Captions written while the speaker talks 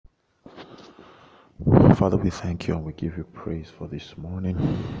Father, we thank you and we give you praise for this morning.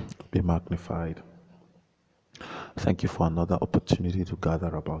 Be magnified. Thank you for another opportunity to gather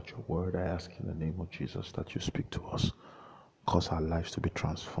about your word. I ask in the name of Jesus that you speak to us. Cause our lives to be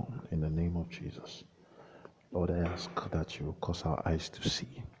transformed in the name of Jesus. Lord, I ask that you cause our eyes to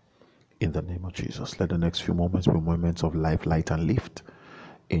see in the name of Jesus. Let the next few moments be moments of life, light, and lift.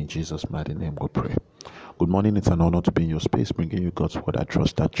 In Jesus' mighty name we pray. Good morning. It's an honor to be in your space, bringing you God's word. I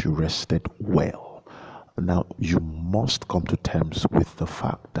trust that you rested well. Now, you must come to terms with the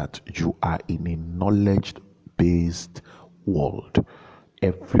fact that you are in a knowledge-based world.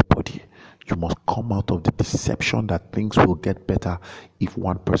 Everybody, you must come out of the deception that things will get better if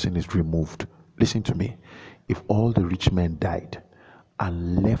one person is removed. Listen to me. If all the rich men died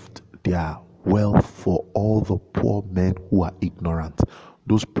and left their wealth for all the poor men who are ignorant,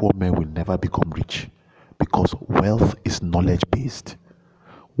 those poor men will never become rich, because wealth is knowledge-based.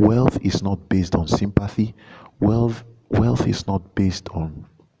 Wealth is not based on sympathy. Wealth is not based on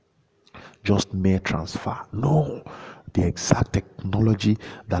just mere transfer. No, the exact technology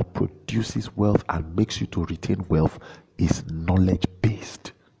that produces wealth and makes you to retain wealth is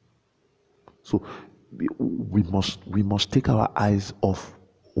knowledge-based. So we must take our eyes off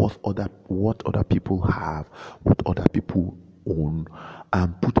what other people have, what other people own,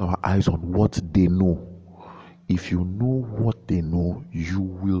 and put our eyes on what they know. If you know what they know, you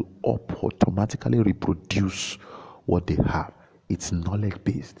will automatically reproduce what they have. It's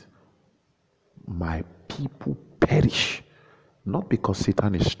knowledge-based. My people perish, not because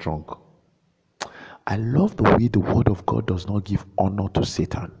Satan is strong. I love the way the word of God does not give honor to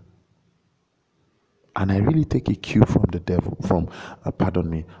Satan. And I really take a cue from the devil, I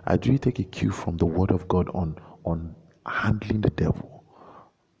really take a cue from the word of God on handling the devil.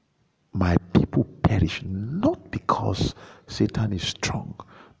 My people perish, not because Satan is strong,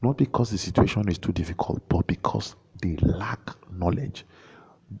 not because the situation is too difficult, but because they lack knowledge.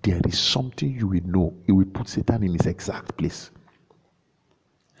 There is something you will know. It will put Satan in his exact place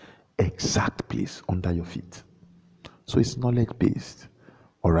under your feet. So it's knowledge based.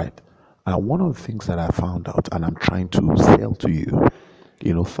 All right. And one of the things that I found out, and I'm trying to sell to you,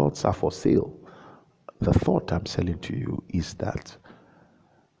 thoughts are for sale. The thought I'm selling to you is that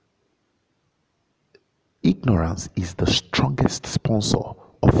ignorance is the strongest sponsor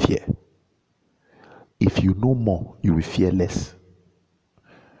of fear. If you know more, you will fear less.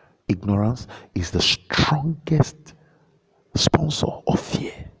 Ignorance is the strongest sponsor of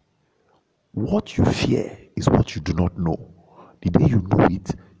fear. What you fear is what you do not know. The day you know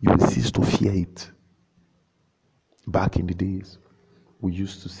it, you will cease to fear it. Back in the days, we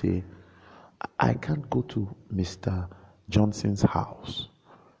used to say, I can't go to Mr. Johnson's house.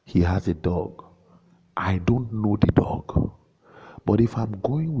 He has a dog. I don't know the dog. But if I'm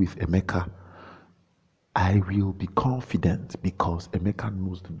going with Emeka, I will be confident because Emeka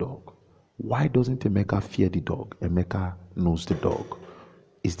knows the dog. Why doesn't Emeka fear the dog? Emeka knows the dog.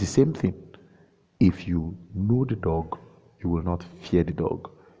 It's the same thing. If you know the dog, you will not fear the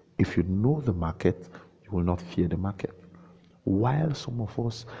dog. If you know the market, you will not fear the market. While some of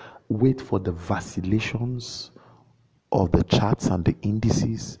us wait for the vacillations of the charts and the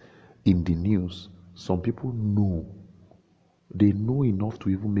indices in the news, some people know. They know enough to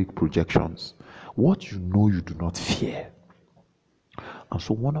even make projections. What you know, you do not fear. And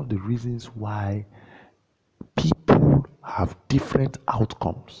so one of the reasons why people have different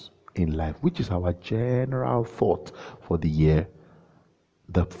outcomes in life, which is our general thought for the year,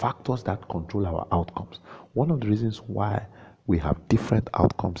 the factors that control our outcomes. One of the reasons why we have different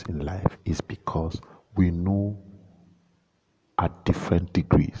outcomes in life is because we know at different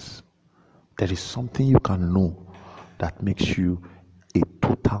degrees. There is something you can know that makes you a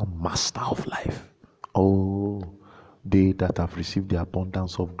total master of life. Oh, they that have received the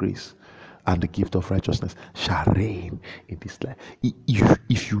abundance of grace and the gift of righteousness shall reign in this life.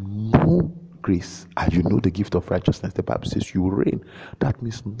 If you know grace and you know the gift of righteousness, the Bible says you reign. That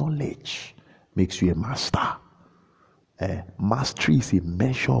means knowledge makes you a master. Mastery is a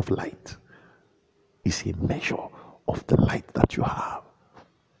measure of light. It's a measure of the light that you have.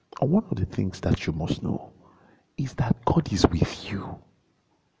 And one of the things that you must know is that God is with you.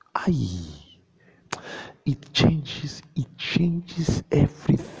 It changes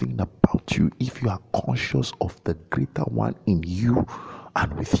everything about you if you are conscious of the greater one in you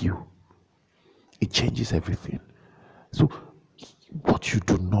and with you. It changes everything. So what you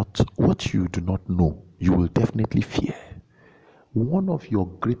do not know, you will definitely fear. One of your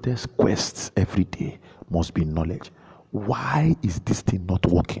greatest quests every day must be knowledge. Why is this thing not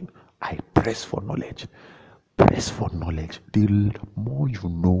working? I press for knowledge. Press for knowledge. The more you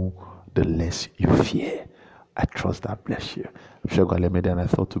know, the less you fear. I trust that bless you. I'm sure God led me there, and I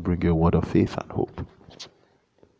thought to bring you a word of faith and hope.